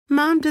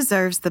Mom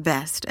deserves the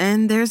best,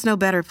 and there's no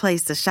better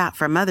place to shop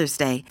for Mother's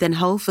Day than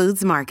Whole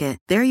Foods Market.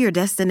 They're your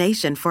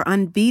destination for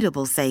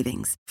unbeatable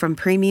savings, from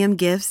premium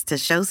gifts to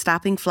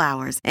show-stopping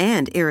flowers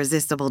and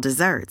irresistible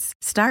desserts.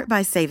 Start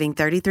by saving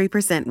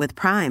 33% with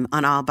Prime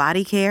on all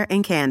body care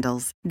and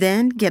candles.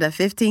 Then get a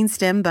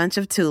 15-stem bunch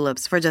of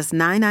tulips for just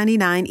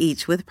 $9.99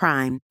 each with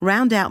Prime.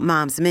 Round out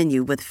Mom's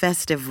menu with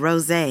festive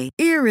rosé,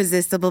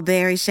 irresistible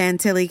berry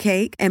chantilly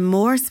cake, and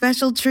more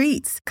special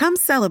treats. Come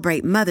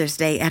celebrate Mother's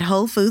Day at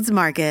Whole Foods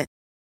Market.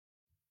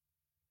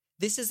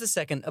 This is the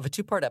second of a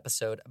two-part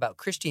episode about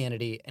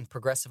Christianity and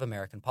progressive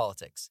American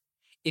politics.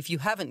 If you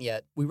haven't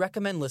yet, we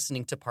recommend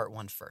listening to part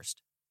 1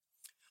 first.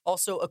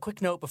 Also, a quick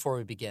note before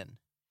we begin.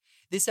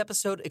 This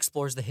episode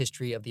explores the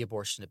history of the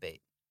abortion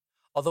debate.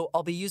 Although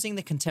I'll be using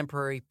the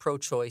contemporary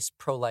pro-choice,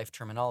 pro-life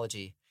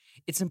terminology,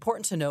 it's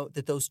important to note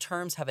that those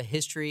terms have a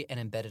history and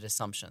embedded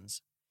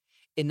assumptions.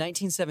 In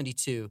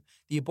 1972,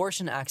 the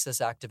abortion access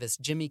activist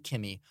Jimmy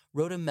Kimmy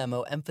wrote a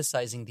memo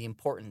emphasizing the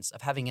importance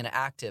of having an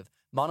active,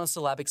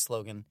 monosyllabic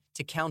slogan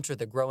to counter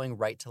the growing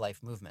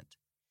right-to-life movement.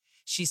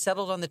 She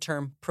settled on the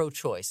term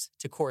pro-choice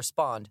to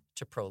correspond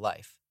to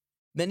pro-life.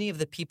 Many of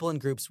the people and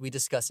groups we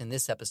discuss in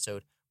this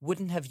episode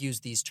wouldn't have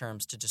used these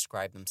terms to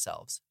describe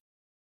themselves.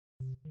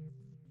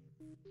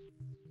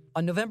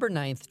 On November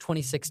 9th,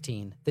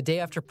 2016, the day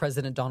after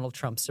President Donald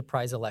Trump's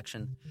surprise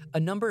election, a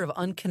number of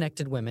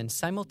unconnected women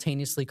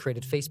simultaneously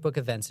created Facebook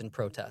events in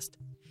protest.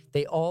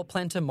 They all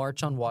planned to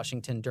march on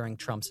Washington during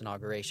Trump's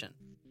inauguration.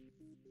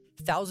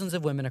 Thousands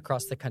of women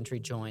across the country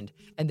joined,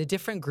 and the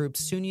different groups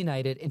soon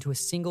united into a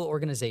single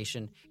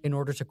organization in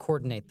order to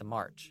coordinate the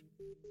march.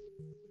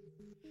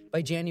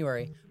 By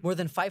January, more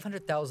than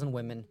 500,000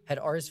 women had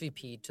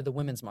RSVP'd to the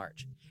Women's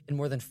March, and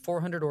more than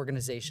 400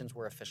 organizations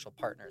were official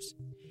partners,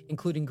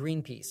 including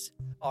Greenpeace,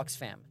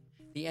 Oxfam,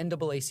 the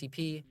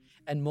NAACP,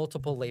 and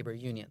multiple labor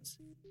unions.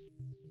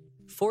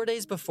 4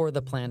 days before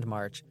the planned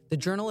march, the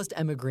journalist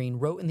Emma Green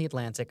wrote in The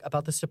Atlantic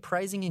about the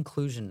surprising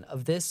inclusion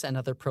of this and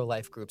other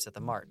pro-life groups at the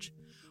march,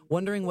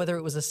 wondering whether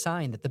it was a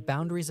sign that the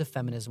boundaries of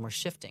feminism were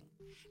shifting,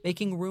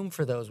 making room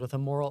for those with a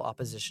moral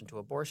opposition to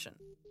abortion.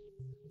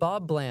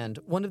 Bob Bland,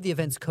 one of the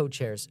event's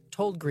co-chairs,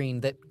 told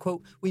Green that,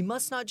 quote, "We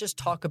must not just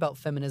talk about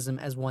feminism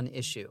as one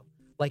issue,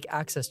 like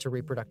access to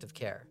reproductive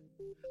care."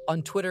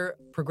 On Twitter,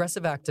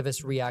 progressive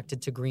activists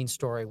reacted to Green's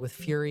story with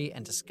fury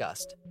and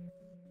disgust.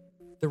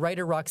 The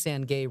writer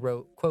Roxane Gay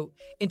wrote, quote,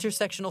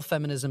 "Intersectional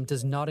feminism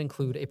does not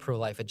include a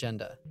pro-life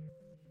agenda."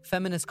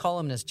 Feminist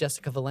columnist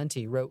Jessica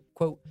Valenti wrote,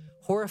 quote,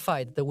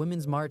 "Horrified that the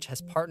Women's March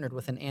has partnered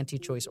with an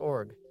anti-choice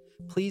org.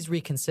 Please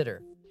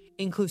reconsider.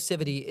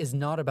 Inclusivity is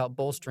not about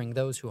bolstering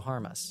those who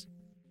harm us."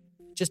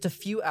 Just a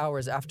few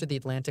hours after the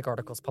Atlantic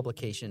article's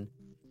publication,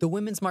 the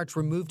Women's March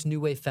removed New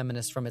Wave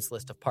Feminists from its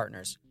list of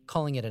partners,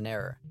 calling it an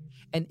error,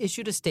 and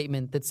issued a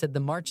statement that said the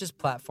march's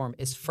platform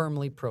is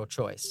firmly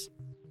pro-choice.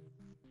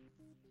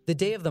 The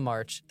day of the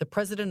march, the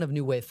president of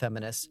New Wave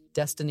Feminists,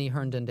 Destiny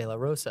Herndon de la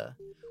Rosa,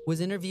 was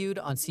interviewed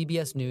on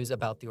CBS News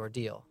about the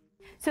ordeal.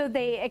 So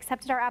they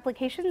accepted our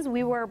applications.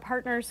 We were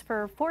partners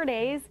for 4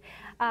 days.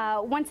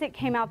 Once it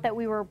came out that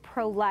we were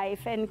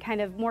pro-life and kind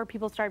of more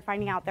people started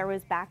finding out, there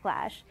was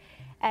backlash.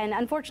 And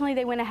unfortunately,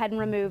 they went ahead and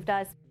removed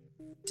us.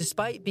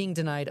 Despite being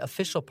denied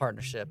official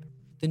partnership,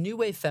 the New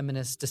Wave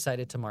Feminists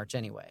decided to march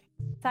anyway.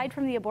 Aside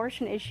from the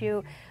abortion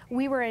issue,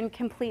 we were in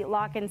complete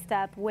lock and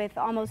step with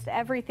almost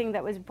everything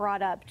that was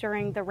brought up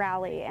during the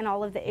rally and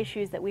all of the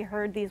issues that we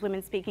heard these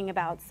women speaking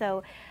about.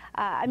 So,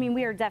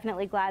 we are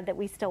definitely glad that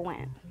we still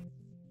went.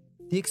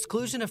 The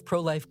exclusion of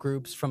pro-life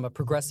groups from a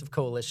progressive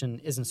coalition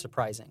isn't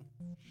surprising.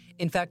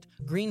 In fact,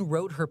 Green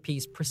wrote her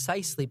piece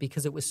precisely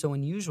because it was so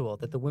unusual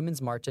that the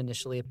Women's March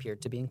initially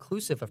appeared to be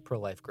inclusive of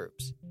pro-life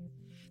groups.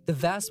 The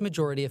vast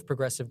majority of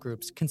progressive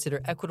groups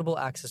consider equitable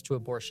access to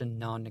abortion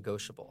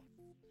non-negotiable.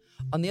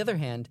 On the other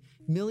hand,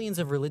 millions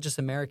of religious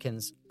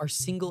Americans are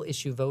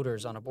single-issue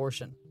voters on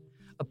abortion,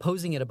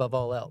 opposing it above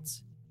all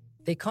else.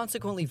 They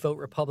consequently vote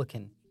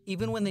Republican,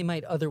 even when they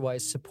might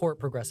otherwise support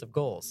progressive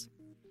goals.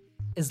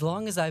 As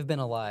long as I've been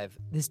alive,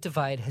 this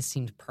divide has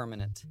seemed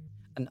permanent,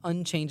 an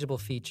unchangeable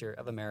feature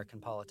of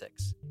American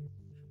politics.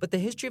 But the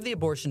history of the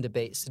abortion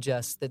debate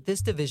suggests that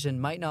this division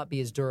might not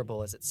be as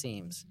durable as it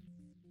seems.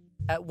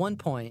 At one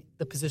point,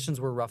 the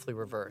positions were roughly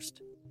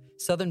reversed.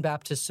 Southern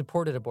Baptists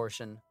supported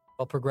abortion,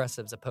 while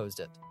progressives opposed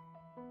it.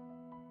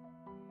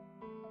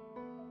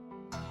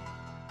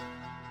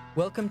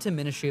 Welcome to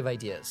Ministry of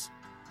Ideas.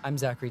 I'm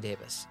Zachary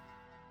Davis.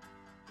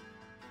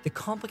 The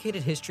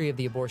complicated history of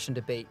the abortion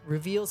debate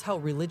reveals how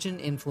religion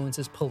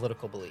influences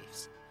political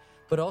beliefs,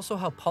 but also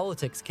how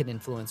politics can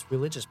influence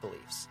religious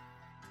beliefs.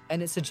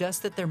 And it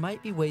suggests that there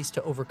might be ways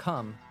to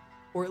overcome,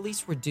 or at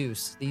least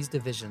reduce, these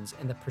divisions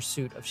in the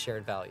pursuit of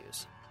shared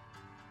values.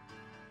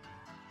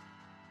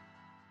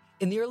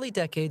 In the early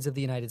decades of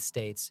the United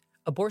States,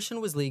 abortion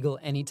was legal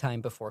any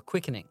time before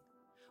quickening,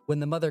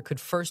 when the mother could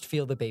first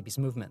feel the baby's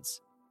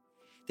movements.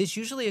 This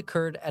usually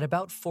occurred at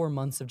about 4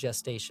 months of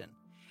gestation,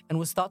 and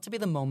was thought to be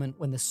the moment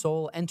when the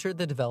soul entered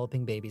the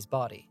developing baby's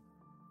body.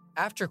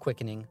 After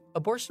quickening,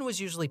 abortion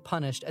was usually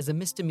punished as a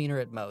misdemeanor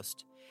at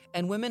most,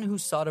 and women who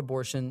sought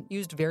abortion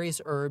used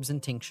various herbs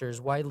and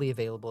tinctures widely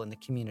available in the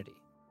community.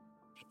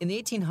 In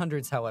the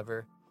 1800s,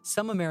 however,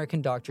 some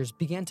American doctors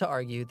began to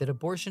argue that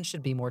abortion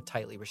should be more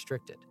tightly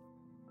restricted.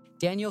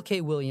 Daniel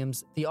K.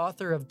 Williams, the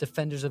author of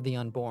Defenders of the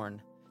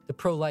Unborn, the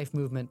pro-life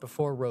movement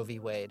before Roe v.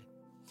 Wade,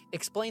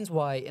 explains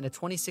why in a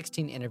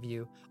 2016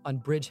 interview on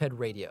Bridgehead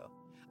Radio,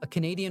 a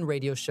Canadian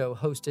radio show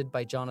hosted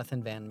by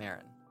Jonathan Van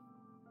Maren.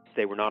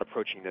 They were not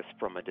approaching this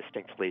from a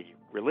distinctly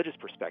religious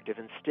perspective.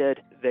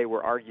 Instead, they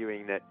were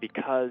arguing that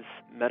because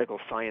medical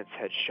science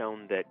had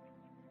shown that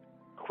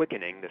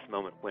quickening, this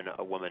moment when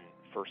a woman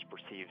first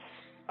perceives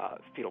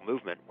fetal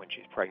movement when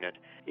she's pregnant,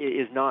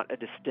 is not a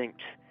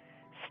distinct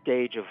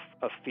stage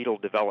of fetal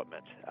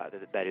development.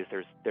 That is,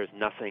 there's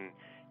nothing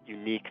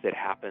unique that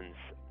happens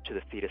to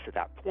the fetus at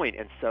that point.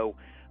 And so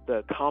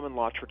the common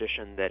law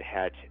tradition that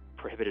had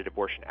prohibited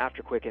abortion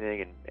after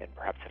quickening and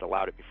perhaps had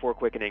allowed it before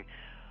quickening,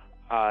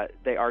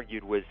 they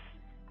argued was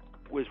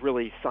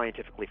really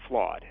scientifically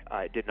flawed.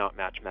 It did not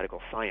match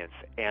medical science.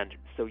 And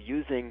so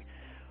using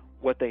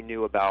what they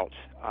knew about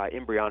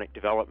embryonic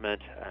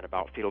development and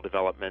about fetal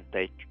development,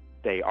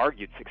 they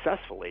argued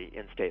successfully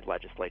in state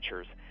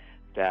legislatures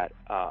that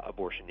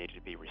abortion needed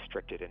to be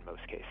restricted in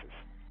most cases.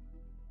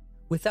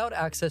 Without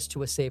access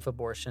to a safe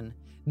abortion,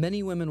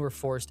 many women were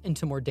forced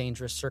into more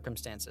dangerous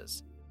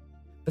circumstances.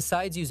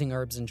 Besides using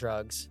herbs and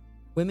drugs,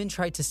 women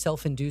tried to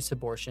self-induce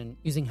abortion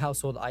using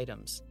household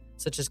items,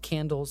 such as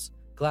candles,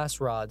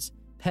 glass rods,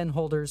 pen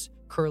holders,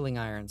 curling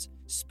irons,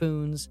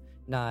 spoons,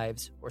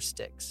 knives, or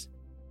sticks.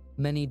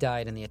 Many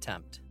died in the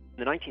attempt.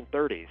 In the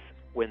 1930s,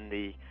 when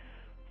the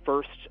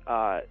first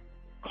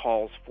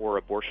calls for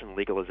abortion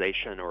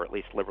legalization, or at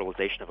least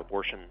liberalization of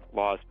abortion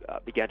laws,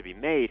 began to be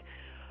made,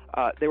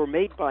 they were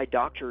made by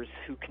doctors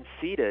who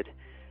conceded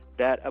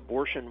that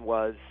abortion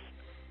was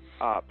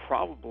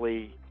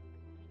probably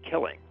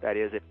killing. That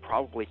is, it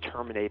probably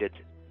terminated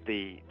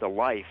the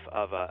life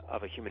of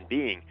a human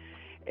being.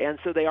 And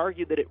so they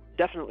argued that it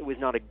definitely was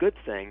not a good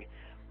thing,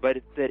 but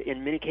that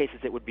in many cases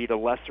it would be the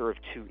lesser of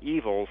two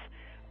evils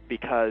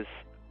because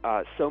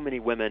so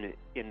many women,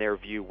 in their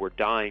view, were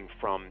dying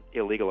from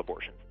illegal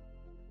abortions.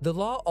 The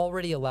law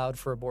already allowed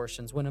for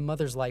abortions when a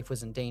mother's life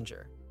was in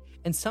danger,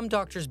 and some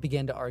doctors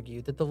began to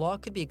argue that the law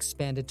could be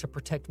expanded to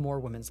protect more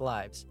women's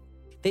lives.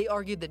 They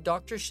argued that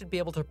doctors should be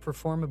able to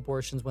perform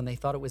abortions when they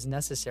thought it was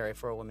necessary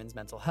for a woman's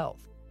mental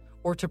health,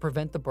 or to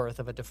prevent the birth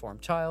of a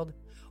deformed child,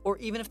 or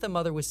even if the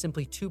mother was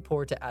simply too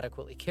poor to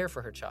adequately care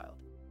for her child.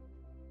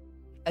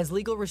 As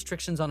legal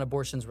restrictions on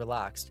abortions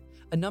relaxed,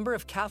 a number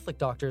of Catholic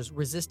doctors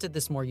resisted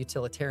this more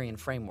utilitarian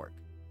framework.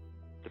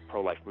 The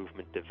pro-life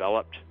movement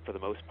developed, for the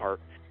most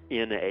part,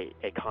 in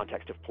a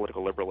context of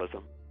political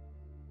liberalism.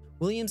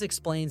 Williams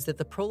explains that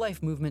the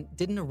pro-life movement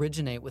didn't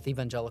originate with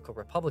evangelical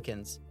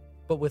Republicans,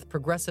 but with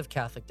progressive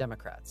Catholic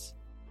Democrats.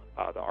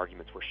 The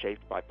arguments were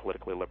shaped by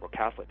politically liberal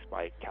Catholics,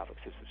 by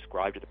Catholics who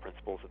subscribed to the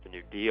principles of the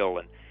New Deal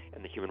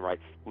and the human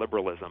rights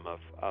liberalism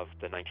of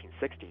the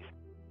 1960s.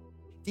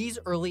 These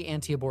early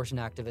anti-abortion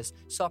activists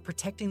saw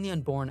protecting the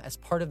unborn as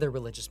part of their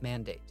religious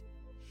mandate.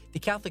 The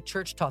Catholic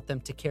Church taught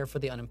them to care for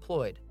the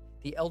unemployed,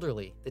 the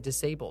elderly, the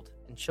disabled,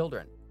 and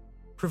children.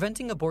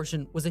 Preventing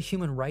abortion was a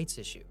human rights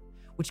issue,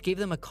 which gave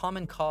them a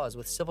common cause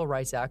with civil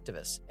rights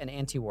activists and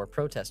anti-war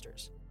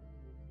protesters.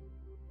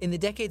 In the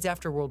decades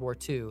after World War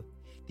II,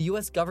 the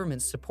U.S.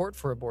 government's support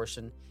for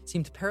abortion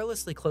seemed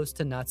perilously close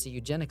to Nazi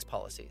eugenics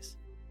policies.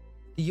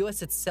 The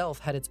U.S. itself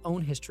had its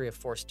own history of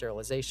forced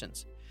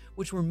sterilizations,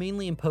 which were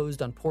mainly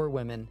imposed on poor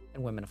women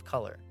and women of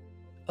color.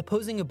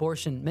 Opposing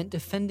abortion meant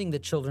defending the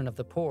children of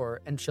the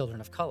poor and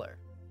children of color.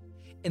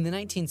 In the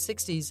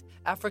 1960s,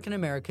 African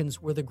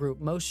Americans were the group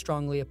most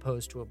strongly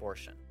opposed to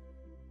abortion.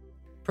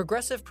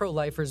 Progressive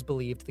pro-lifers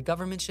believed the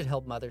government should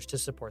help mothers to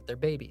support their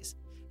babies,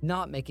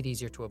 not make it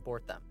easier to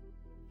abort them.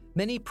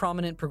 Many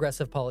prominent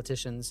progressive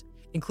politicians,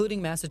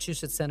 including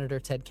Massachusetts Senator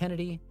Ted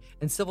Kennedy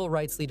and civil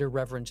rights leader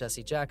Reverend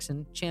Jesse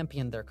Jackson,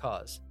 championed their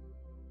cause.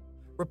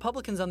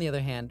 Republicans, on the other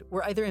hand,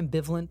 were either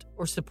ambivalent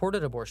or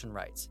supported abortion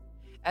rights,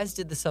 as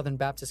did the Southern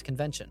Baptist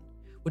Convention,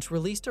 which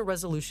released a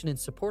resolution in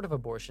support of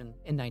abortion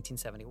in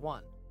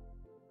 1971.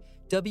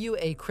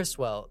 W.A.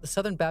 Criswell, the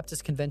Southern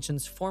Baptist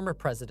Convention's former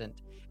president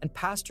and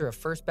pastor of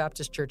First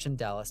Baptist Church in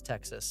Dallas,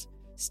 Texas,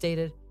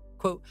 stated,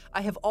 quote,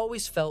 "I have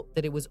always felt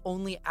that it was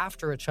only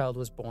after a child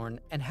was born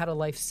and had a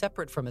life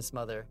separate from its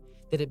mother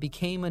that it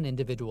became an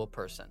individual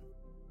person."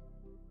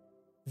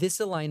 This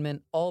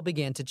alignment all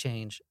began to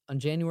change on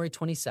January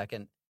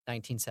 22,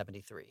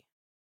 1973.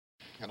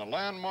 In a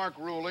landmark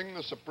ruling,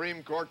 the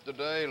Supreme Court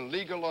today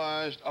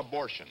legalized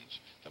abortions.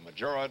 The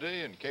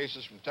majority in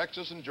cases from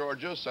Texas and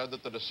Georgia said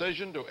that the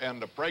decision to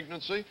end a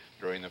pregnancy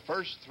during the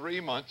first 3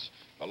 months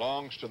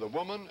belongs to the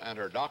woman and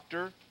her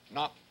doctor,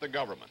 not the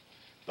government.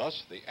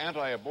 Thus, the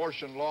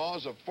anti-abortion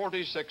laws of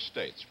 46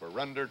 states were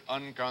rendered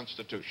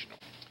unconstitutional.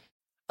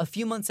 A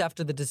few months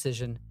after the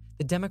decision,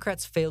 the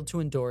Democrats failed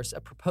to endorse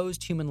a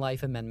proposed human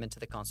life amendment to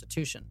the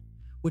Constitution,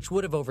 which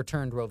would have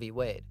overturned Roe v.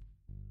 Wade.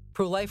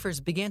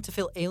 Pro-lifers began to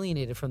feel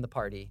alienated from the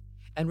party,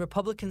 and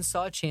Republicans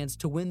saw a chance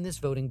to win this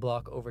voting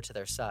bloc over to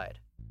their side.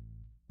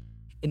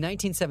 In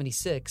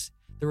 1976,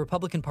 the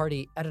Republican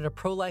Party added a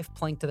pro-life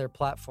plank to their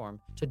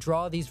platform to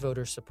draw these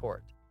voters'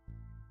 support.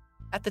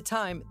 At the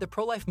time, the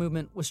pro-life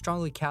movement was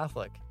strongly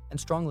Catholic and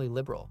strongly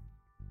liberal.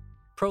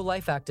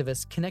 Pro-life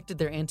activists connected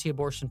their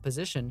anti-abortion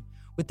position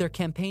with their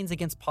campaigns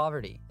against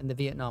poverty in the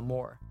Vietnam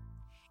War,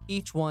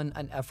 each one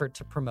an effort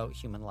to promote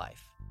human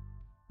life.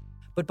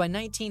 But by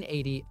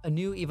 1980, a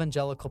new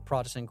evangelical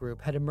Protestant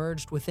group had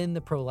emerged within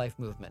the pro-life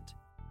movement,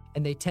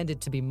 and they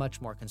tended to be much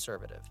more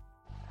conservative.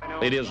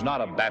 It is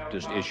not a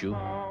Baptist issue.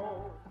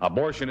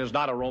 Abortion is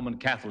not a Roman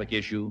Catholic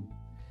issue.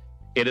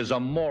 It is a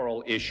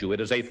moral issue.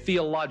 It is a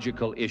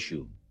theological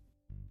issue.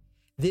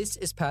 This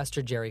is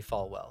Pastor Jerry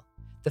Falwell,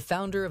 the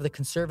founder of the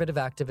conservative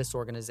activist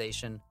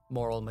organization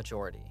Moral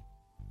Majority.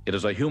 It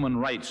is a human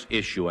rights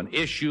issue, an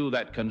issue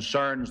that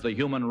concerns the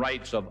human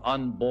rights of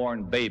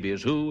unborn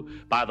babies who,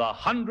 by the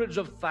hundreds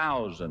of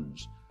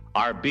thousands,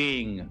 are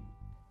being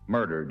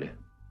murdered.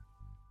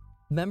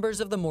 Members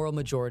of the Moral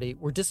Majority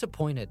were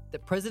disappointed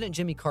that President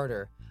Jimmy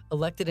Carter,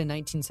 elected in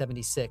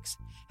 1976,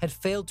 had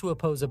failed to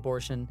oppose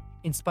abortion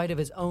in spite of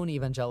his own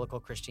evangelical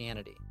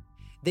Christianity.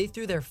 They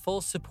threw their full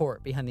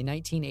support behind the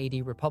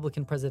 1980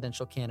 Republican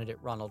presidential candidate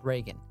Ronald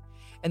Reagan,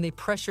 and they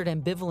pressured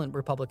ambivalent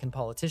Republican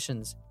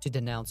politicians to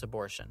denounce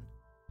abortion.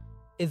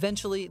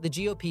 Eventually, the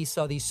GOP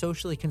saw these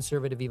socially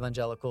conservative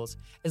evangelicals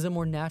as a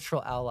more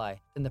natural ally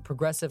than the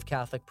progressive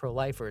Catholic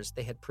pro-lifers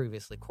they had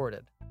previously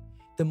courted.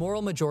 The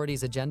Moral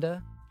Majority's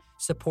agenda,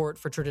 support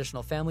for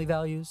traditional family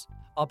values,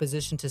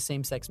 opposition to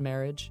same-sex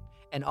marriage,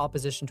 and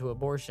opposition to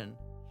abortion,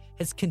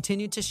 has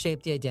continued to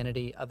shape the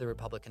identity of the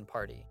Republican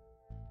Party.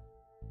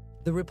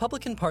 The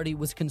Republican Party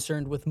was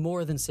concerned with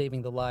more than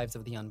saving the lives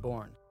of the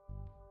unborn.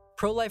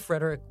 Pro-life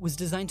rhetoric was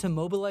designed to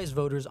mobilize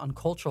voters on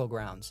cultural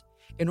grounds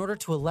in order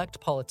to elect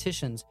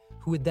politicians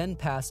who would then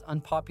pass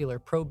unpopular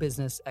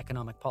pro-business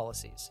economic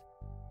policies.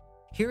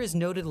 Here is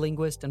noted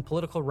linguist and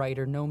political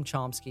writer Noam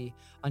Chomsky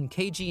on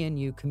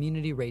KGNU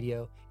Community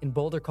Radio in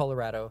Boulder,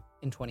 Colorado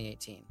in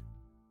 2018.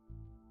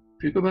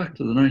 If you go back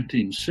to the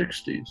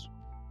 1960s,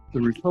 the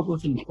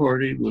Republican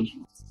Party was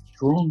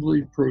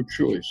strongly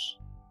pro-choice.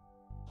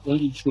 That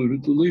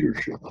included the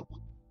leadership.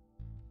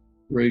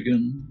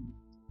 Reagan,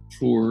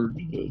 Ford,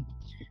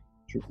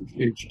 George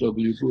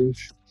H.W.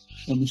 Bush,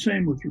 and the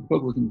same with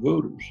Republican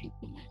voters.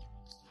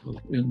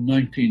 In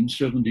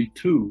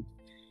 1972,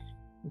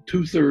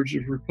 2/3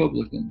 of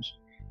Republicans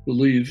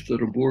believed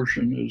that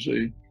abortion is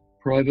a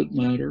private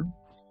matter.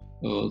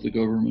 The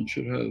government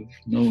should have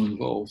no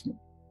involvement.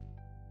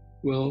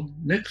 Well,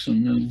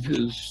 Nixon and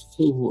his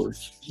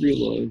cohorts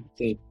realized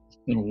that,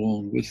 and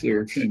along with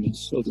their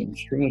famous Southern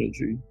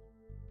strategy,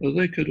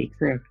 they could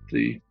attract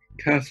the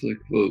Catholic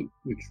vote,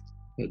 which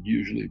had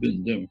usually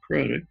been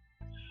Democratic,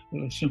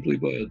 simply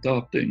by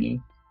adopting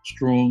a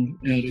strong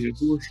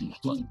anti-abortion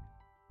plan.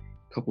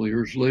 A couple of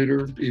years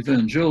later,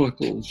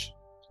 evangelicals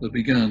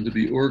began to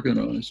be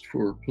organized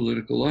for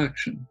political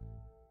action.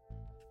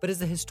 But as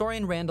the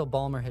historian Randall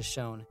Ballmer has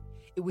shown,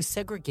 it was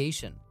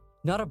segregation,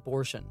 not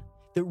abortion,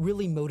 that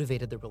really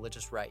motivated the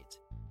religious right.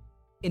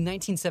 In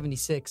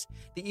 1976,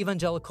 the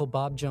evangelical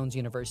Bob Jones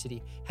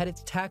University had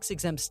its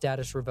tax-exempt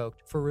status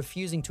revoked for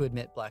refusing to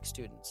admit black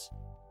students.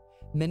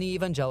 Many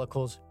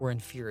evangelicals were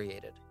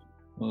infuriated.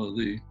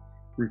 The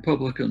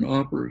Republican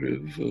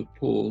operative,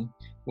 Paul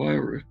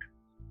Weyrich,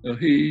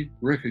 he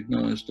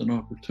recognized an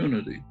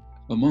opportunity.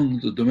 Among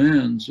the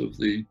demands of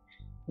the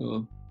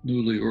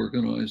newly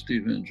organized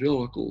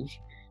evangelicals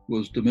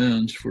was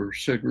demands for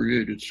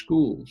segregated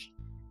schools.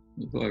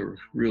 Weyrich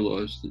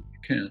realized that you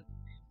can't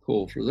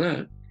call for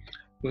that,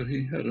 but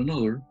he had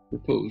another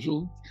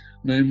proposal,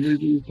 namely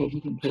the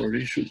Republican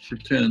Party should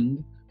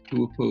pretend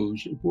to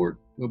oppose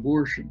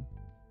abortion.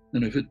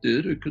 And if it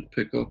did, it could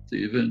pick up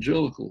the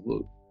evangelical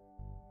vote.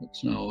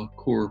 That's now a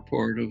core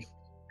part of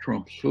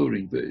Trump's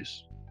voting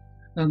base.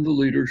 And the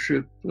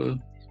leadership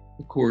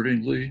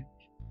accordingly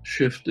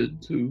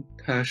shifted to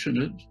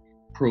passionate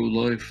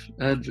pro-life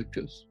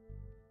advocates.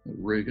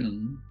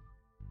 Reagan,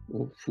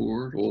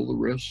 Ford, all the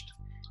rest.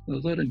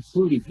 That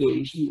included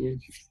those who were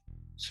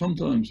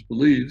sometimes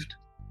believed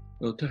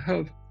to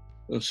have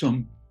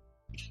some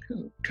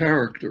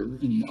character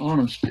and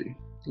honesty,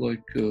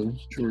 like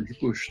George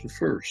Bush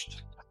I.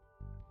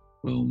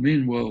 Well,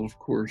 meanwhile, of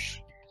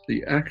course,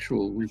 the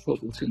actual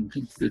Republican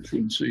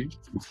constituency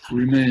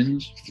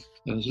remains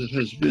as it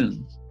has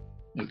been,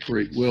 a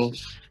great wealth,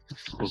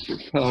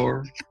 corporate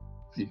power,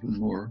 even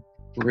more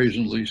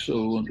brazenly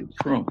so under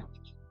Trump.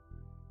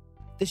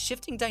 The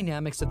shifting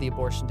dynamics of the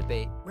abortion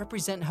debate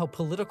represent how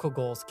political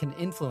goals can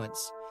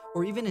influence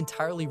or even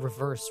entirely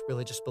reverse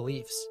religious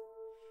beliefs.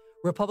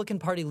 Republican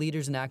Party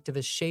leaders and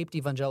activists shaped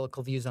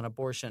evangelical views on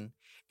abortion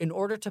in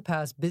order to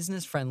pass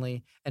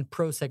business-friendly and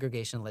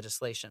pro-segregation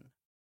legislation.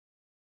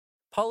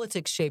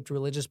 Politics shaped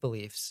religious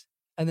beliefs,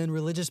 and then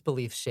religious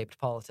beliefs shaped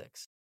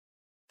politics.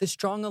 The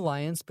strong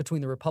alliance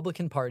between the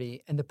Republican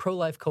Party and the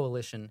pro-life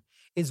coalition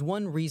is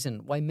one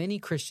reason why many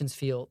Christians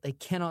feel they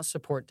cannot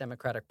support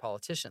Democratic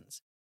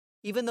politicians,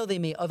 even though they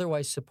may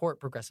otherwise support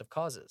progressive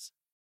causes.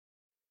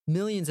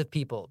 Millions of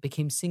people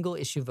became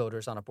single-issue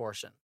voters on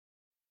abortion.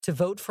 To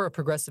vote for a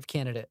progressive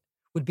candidate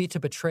would be to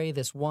betray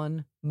this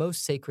one,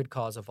 most sacred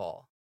cause of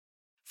all.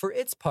 For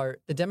its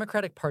part, the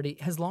Democratic Party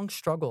has long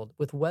struggled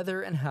with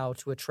whether and how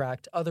to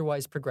attract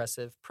otherwise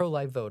progressive,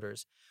 pro-life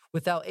voters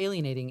without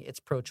alienating its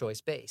pro-choice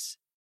base.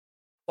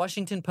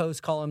 Washington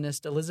Post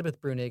columnist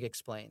Elizabeth Bruenig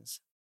explains.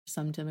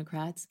 Some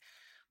Democrats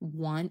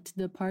want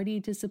the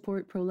party to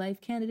support pro-life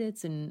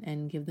candidates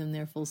and give them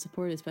their full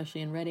support,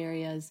 especially in red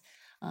areas,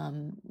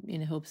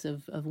 in hopes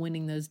of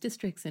winning those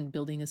districts and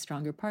building a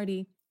stronger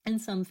party. And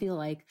some feel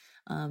like,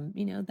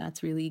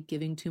 that's really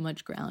giving too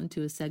much ground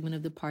to a segment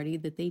of the party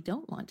that they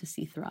don't want to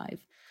see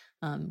thrive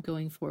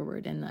going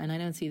forward. And I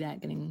don't see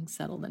that getting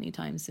settled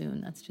anytime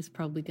soon. That's just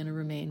probably going to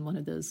remain one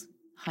of those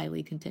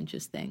highly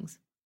contentious things.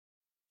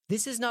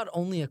 This is not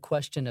only a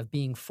question of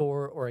being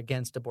for or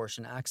against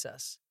abortion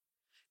access.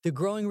 The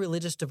growing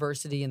religious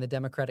diversity in the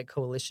Democratic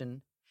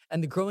coalition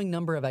and the growing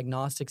number of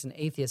agnostics and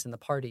atheists in the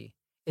party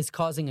is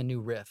causing a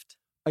new rift.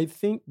 I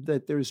think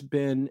that there's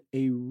been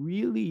a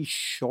really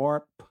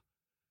sharp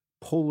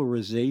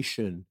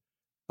polarization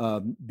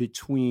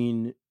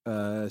between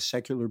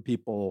secular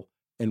people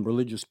and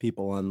religious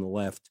people on the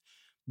left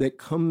that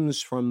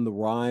comes from the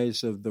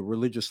rise of the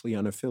religiously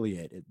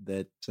unaffiliated,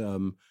 that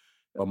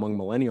among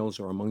millennials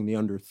or among the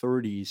under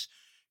 30s,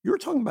 you're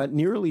talking about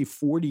nearly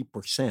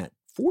 40%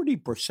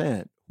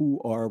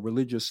 who are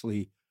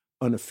religiously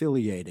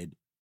unaffiliated.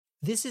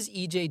 This is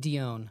E.J.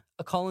 Dionne,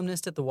 a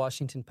columnist at the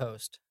Washington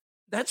Post.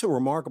 That's a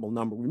remarkable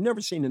number. We've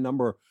never seen a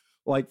number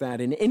like that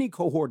in any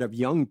cohort of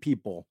young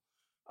people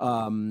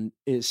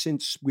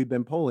since we've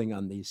been polling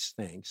on these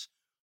things.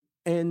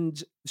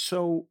 And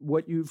so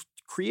what you've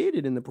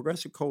created in the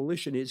Progressive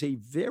Coalition is a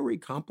very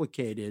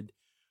complicated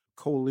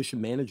coalition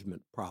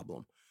management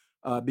problem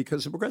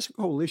because the Progressive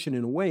Coalition,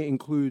 in a way,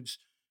 includes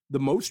the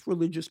most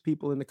religious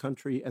people in the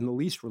country and the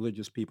least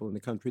religious people in the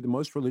country, the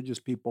most religious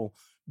people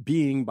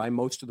being, by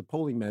most of the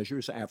polling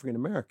measures, African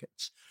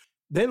Americans.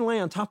 Then lay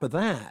on top of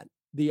that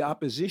the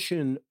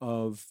opposition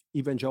of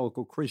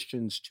evangelical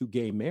Christians to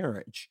gay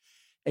marriage.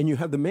 And you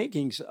have the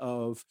makings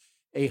of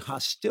a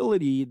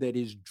hostility that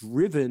is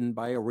driven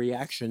by a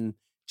reaction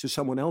to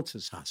someone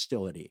else's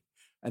hostility.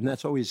 And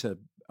that's always a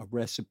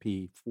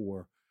recipe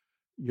for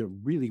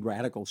really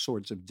radical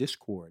sorts of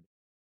discord.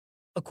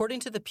 According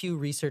to the Pew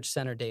Research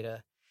Center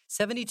data,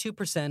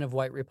 72% of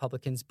white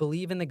Republicans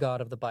believe in the God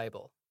of the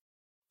Bible.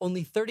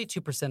 Only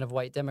 32% of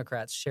white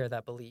Democrats share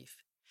that belief.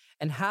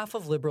 And half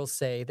of liberals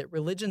say that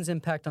religion's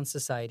impact on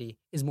society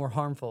is more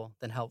harmful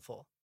than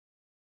helpful.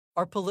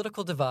 Our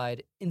political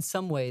divide, in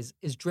some ways,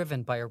 is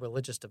driven by a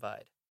religious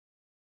divide.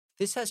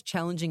 This has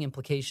challenging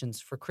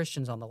implications for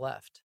Christians on the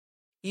left.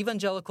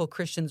 Evangelical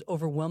Christians'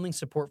 overwhelming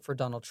support for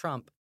Donald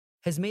Trump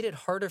has made it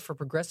harder for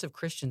progressive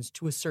Christians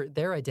to assert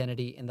their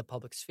identity in the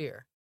public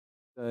sphere.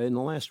 In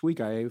the last week,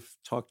 I've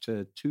talked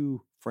to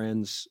two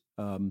friends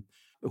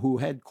who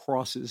had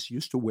crosses,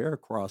 used to wear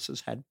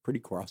crosses, had pretty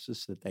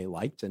crosses that they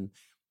liked, and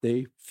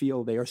they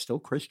feel they are still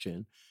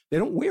Christian. They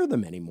don't wear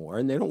them anymore,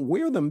 and they don't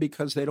wear them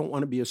because they don't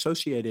want to be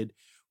associated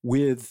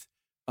with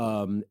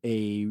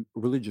a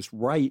religious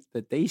rite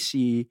that they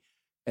see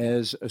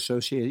as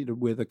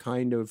associated with a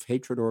kind of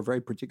hatred or a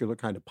very particular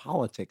kind of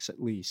politics,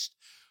 at least.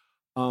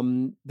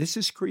 This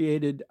has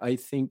created, I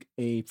think,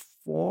 a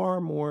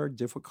far more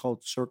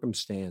difficult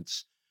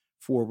circumstance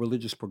for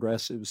religious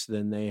progressives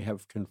than they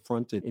have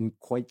confronted in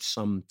quite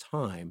some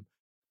time.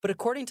 But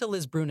according to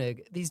Liz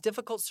Bruenig, these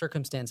difficult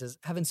circumstances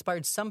have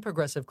inspired some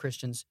progressive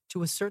Christians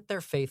to assert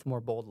their faith more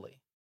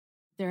boldly.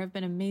 There have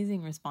been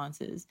amazing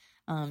responses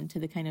to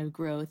the kind of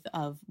growth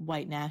of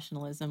white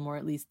nationalism, or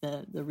at least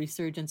the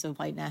resurgence of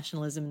white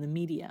nationalism in the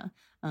media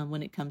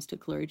when it comes to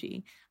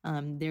clergy.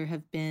 There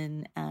have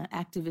been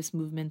activist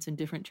movements in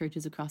different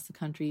churches across the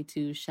country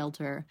to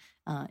shelter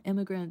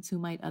immigrants who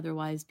might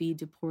otherwise be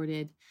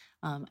deported.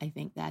 I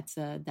think that's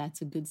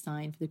a good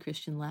sign for the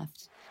Christian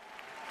left.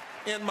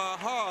 In my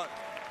heart,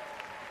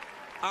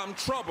 I'm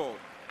troubled,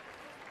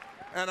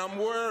 and I'm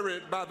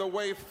worried by the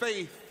way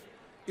faith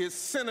is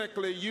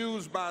cynically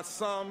used by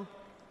some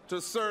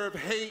to serve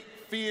hate,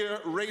 fear,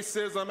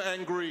 racism,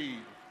 and greed.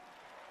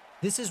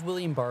 This is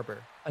William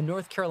Barber, a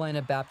North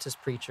Carolina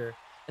Baptist preacher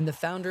and the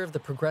founder of the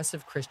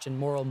Progressive Christian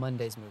Moral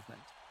Mondays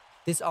movement.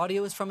 This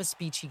audio is from a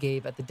speech he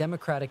gave at the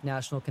Democratic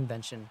National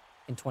Convention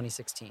in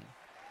 2016.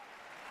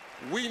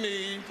 We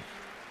need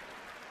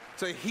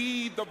to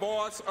heed the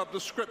voice of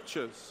the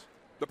scriptures.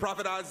 The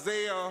prophet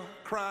Isaiah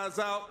cries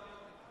out,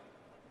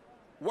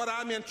 "What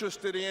I'm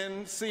interested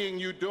in seeing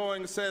you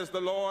doing, says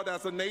the Lord,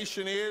 as a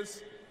nation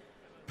is,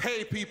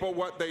 pay people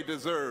what they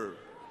deserve.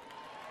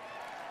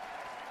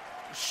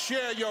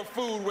 Share your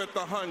food with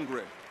the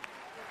hungry."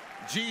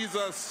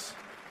 Jesus,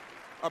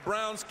 a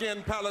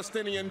brown-skinned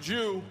Palestinian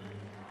Jew,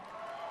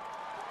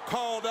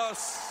 called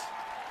us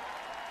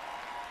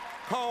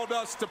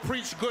to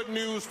preach good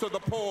news to the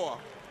poor,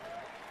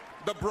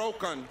 the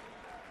broken,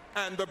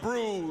 and the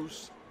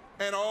bruised,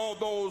 and all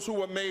those who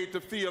were made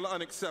to feel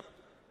unaccepted.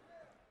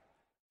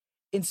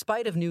 In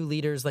spite of new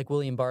leaders like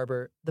William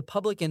Barber, the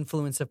public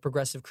influence of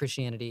progressive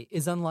Christianity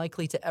is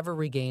unlikely to ever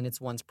regain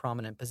its once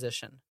prominent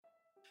position.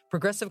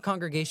 Progressive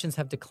congregations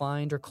have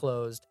declined or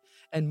closed,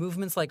 and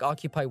movements like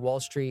Occupy Wall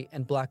Street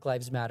and Black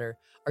Lives Matter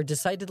are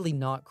decidedly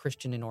not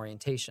Christian in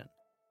orientation.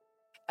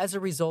 As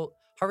a result,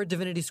 Harvard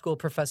Divinity School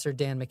professor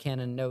Dan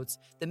McCannon notes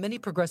that many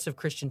progressive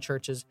Christian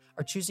churches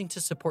are choosing to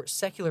support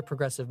secular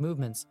progressive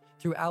movements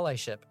through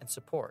allyship and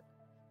support,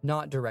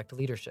 not direct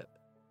leadership.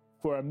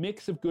 For a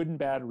mix of good and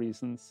bad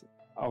reasons,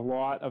 a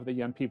lot of the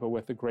young people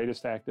with the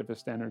greatest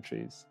activist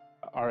energies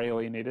are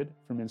alienated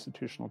from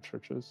institutional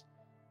churches.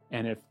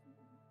 And if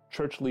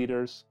church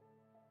leaders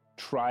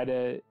try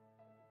to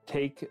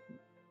take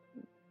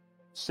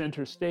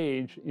center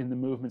stage in the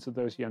movements of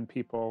those young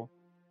people,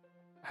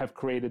 have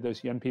created,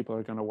 those young people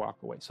are going to walk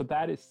away. So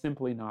that is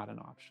simply not an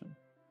option.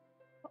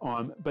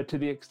 But to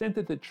the extent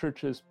that the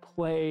churches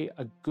play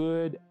a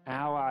good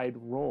allied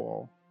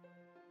role,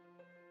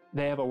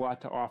 they have a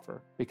lot to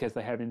offer because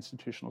they have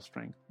institutional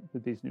strength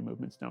that these new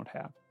movements don't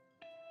have.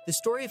 The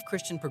story of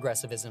Christian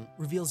progressivism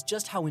reveals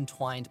just how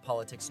entwined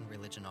politics and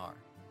religion are.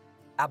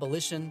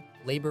 Abolition,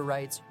 labor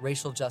rights,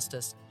 racial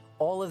justice,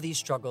 all of these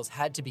struggles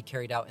had to be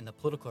carried out in the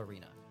political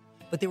arena,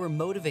 but they were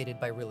motivated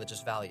by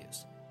religious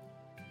values.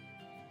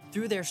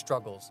 Through their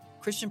struggles,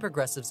 Christian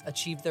progressives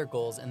achieved their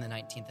goals in the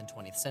 19th and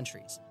 20th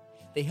centuries.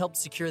 They helped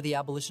secure the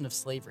abolition of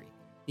slavery,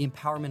 the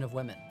empowerment of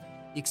women,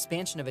 the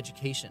expansion of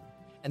education,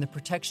 and the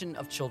protection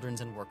of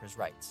children's and workers'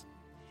 rights.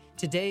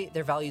 Today,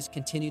 their values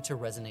continue to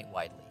resonate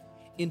widely,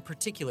 in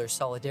particular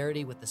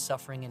solidarity with the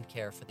suffering and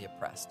care for the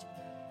oppressed.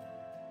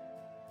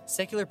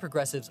 Secular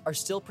progressives are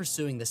still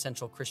pursuing the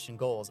central Christian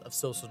goals of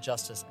social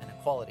justice and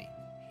equality,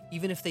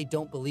 even if they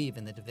don't believe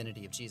in the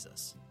divinity of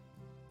Jesus.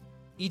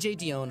 E.J.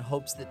 Dionne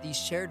hopes that these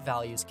shared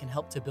values can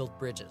help to build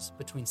bridges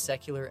between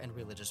secular and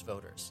religious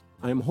voters.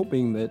 I'm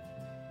hoping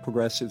that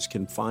progressives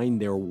can find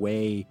their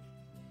way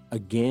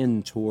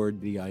again toward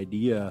the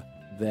idea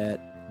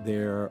that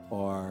there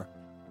are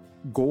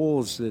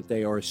goals that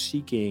they are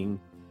seeking,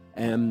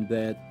 and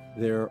that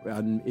there,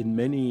 in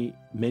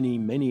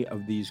many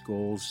of these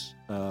goals,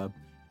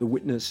 the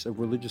witness of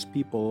religious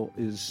people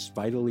is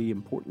vitally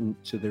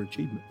important to their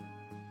achievement.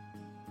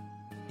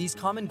 These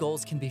common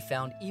goals can be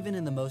found even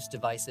in the most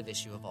divisive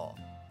issue of all.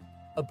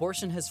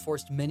 Abortion has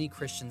forced many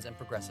Christians and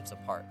progressives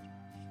apart,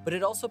 but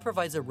it also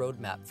provides a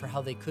roadmap for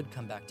how they could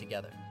come back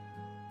together.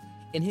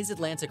 In his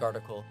Atlantic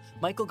article,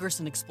 Michael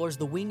Gerson explores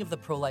the wing of the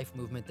pro-life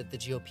movement that the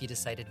GOP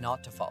decided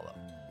not to follow,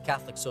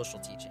 Catholic social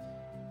teaching.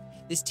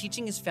 This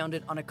teaching is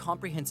founded on a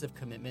comprehensive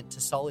commitment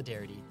to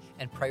solidarity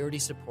and priority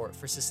support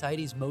for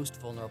society's most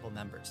vulnerable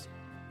members.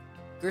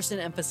 Gerson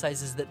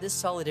emphasizes that this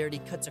solidarity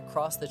cuts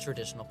across the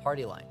traditional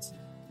party lines.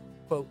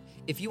 Quote,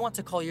 if you want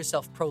to call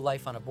yourself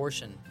pro-life on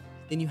abortion,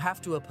 then you have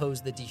to oppose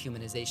the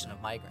dehumanization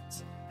of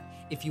migrants.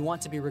 If you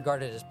want to be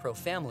regarded as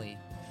pro-family,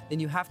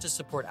 then you have to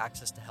support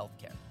access to health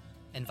care,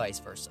 and vice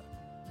versa.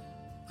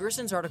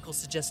 Gerson's article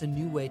suggests a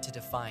new way to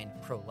define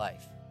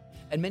pro-life,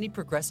 and many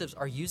progressives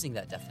are using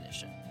that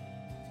definition.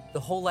 The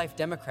Whole Life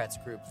Democrats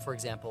group, for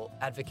example,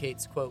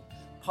 advocates, quote,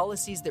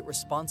 policies that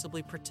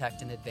responsibly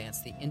protect and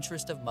advance the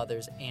interest of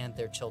mothers and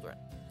their children,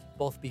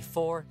 both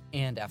before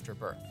and after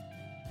birth.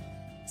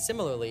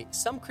 Similarly,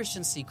 some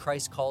Christians see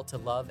Christ's call to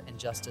love and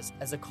justice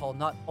as a call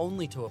not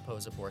only to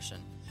oppose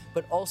abortion,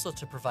 but also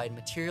to provide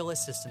material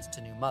assistance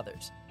to new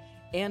mothers,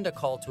 and a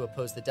call to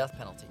oppose the death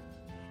penalty,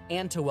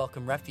 and to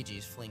welcome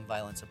refugees fleeing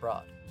violence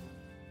abroad.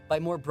 By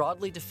more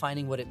broadly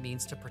defining what it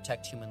means to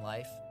protect human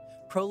life,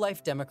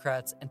 pro-life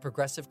Democrats and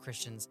progressive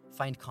Christians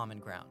find common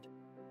ground.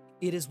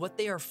 It is what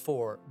they are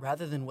for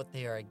rather than what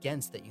they are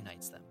against that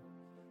unites them.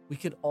 We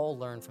could all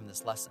learn from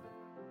this lesson.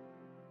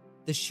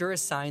 The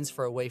surest signs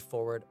for a way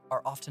forward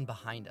are often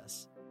behind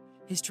us.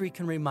 History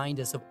can remind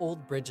us of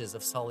old bridges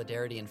of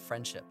solidarity and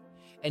friendship,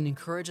 and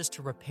encourage us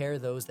to repair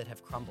those that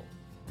have crumbled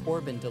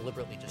or been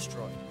deliberately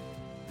destroyed.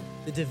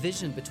 The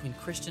division between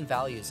Christian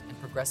values and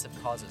progressive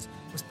causes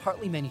was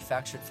partly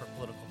manufactured for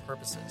political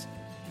purposes,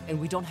 and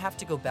we don't have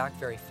to go back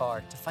very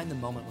far to find the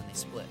moment when they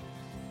split.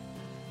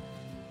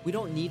 We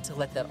don't need to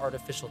let that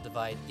artificial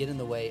divide get in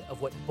the way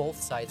of what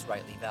both sides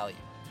rightly value: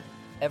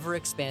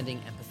 ever-expanding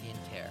empathy and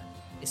care,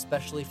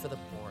 especially for the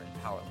poor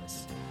and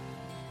powerless.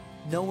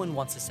 No one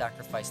wants to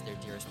sacrifice their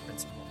dearest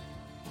principle.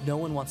 No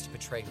one wants to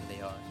betray who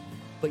they are,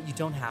 but you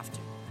don't have to.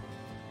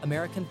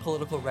 American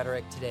political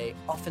rhetoric today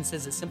often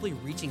says that simply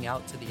reaching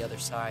out to the other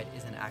side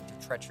is an act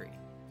of treachery.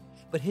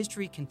 But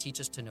history can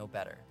teach us to know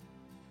better.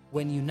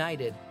 When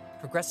united,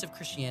 progressive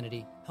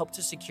Christianity helped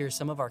to secure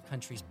some of our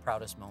country's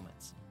proudest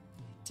moments.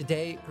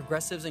 Today,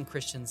 progressives and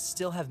Christians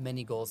still have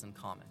many goals in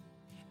common,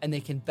 and they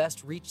can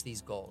best reach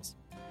these goals,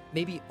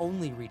 maybe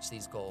only reach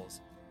these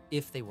goals,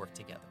 if they work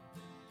together.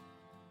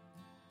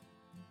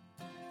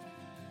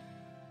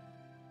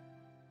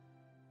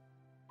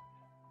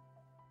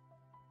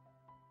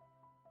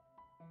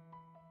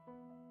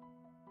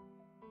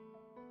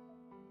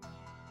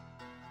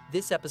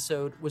 This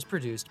episode was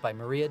produced by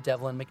Maria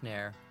Devlin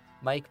McNair,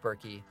 Mike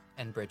Berkey,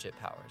 and Bridget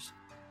Powers.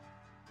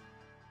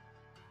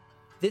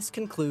 This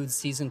concludes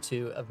Season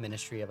 2 of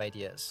Ministry of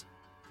Ideas.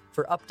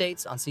 For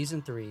updates on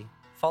Season 3,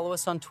 follow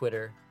us on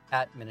Twitter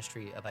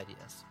 @Ministry of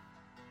Ideas.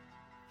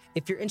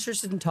 If you're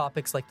interested in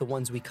topics like the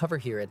ones we cover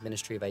here at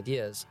Ministry of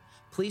Ideas,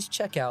 please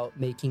check out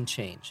Making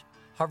Change,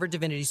 Harvard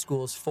Divinity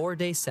School's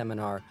 4-day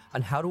seminar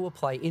on how to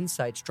apply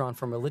insights drawn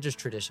from religious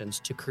traditions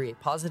to create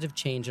positive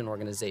change in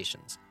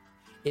organizations.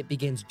 It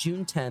begins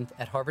June 10th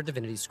at Harvard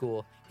Divinity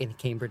School in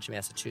Cambridge,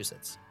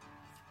 Massachusetts.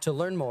 To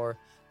learn more,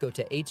 go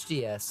to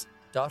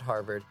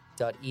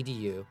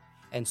hds.harvard.edu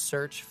and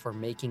search for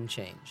Making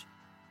Change.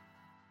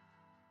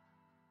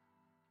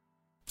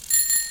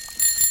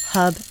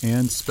 Hub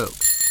and Spoke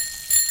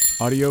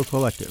Audio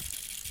Collective.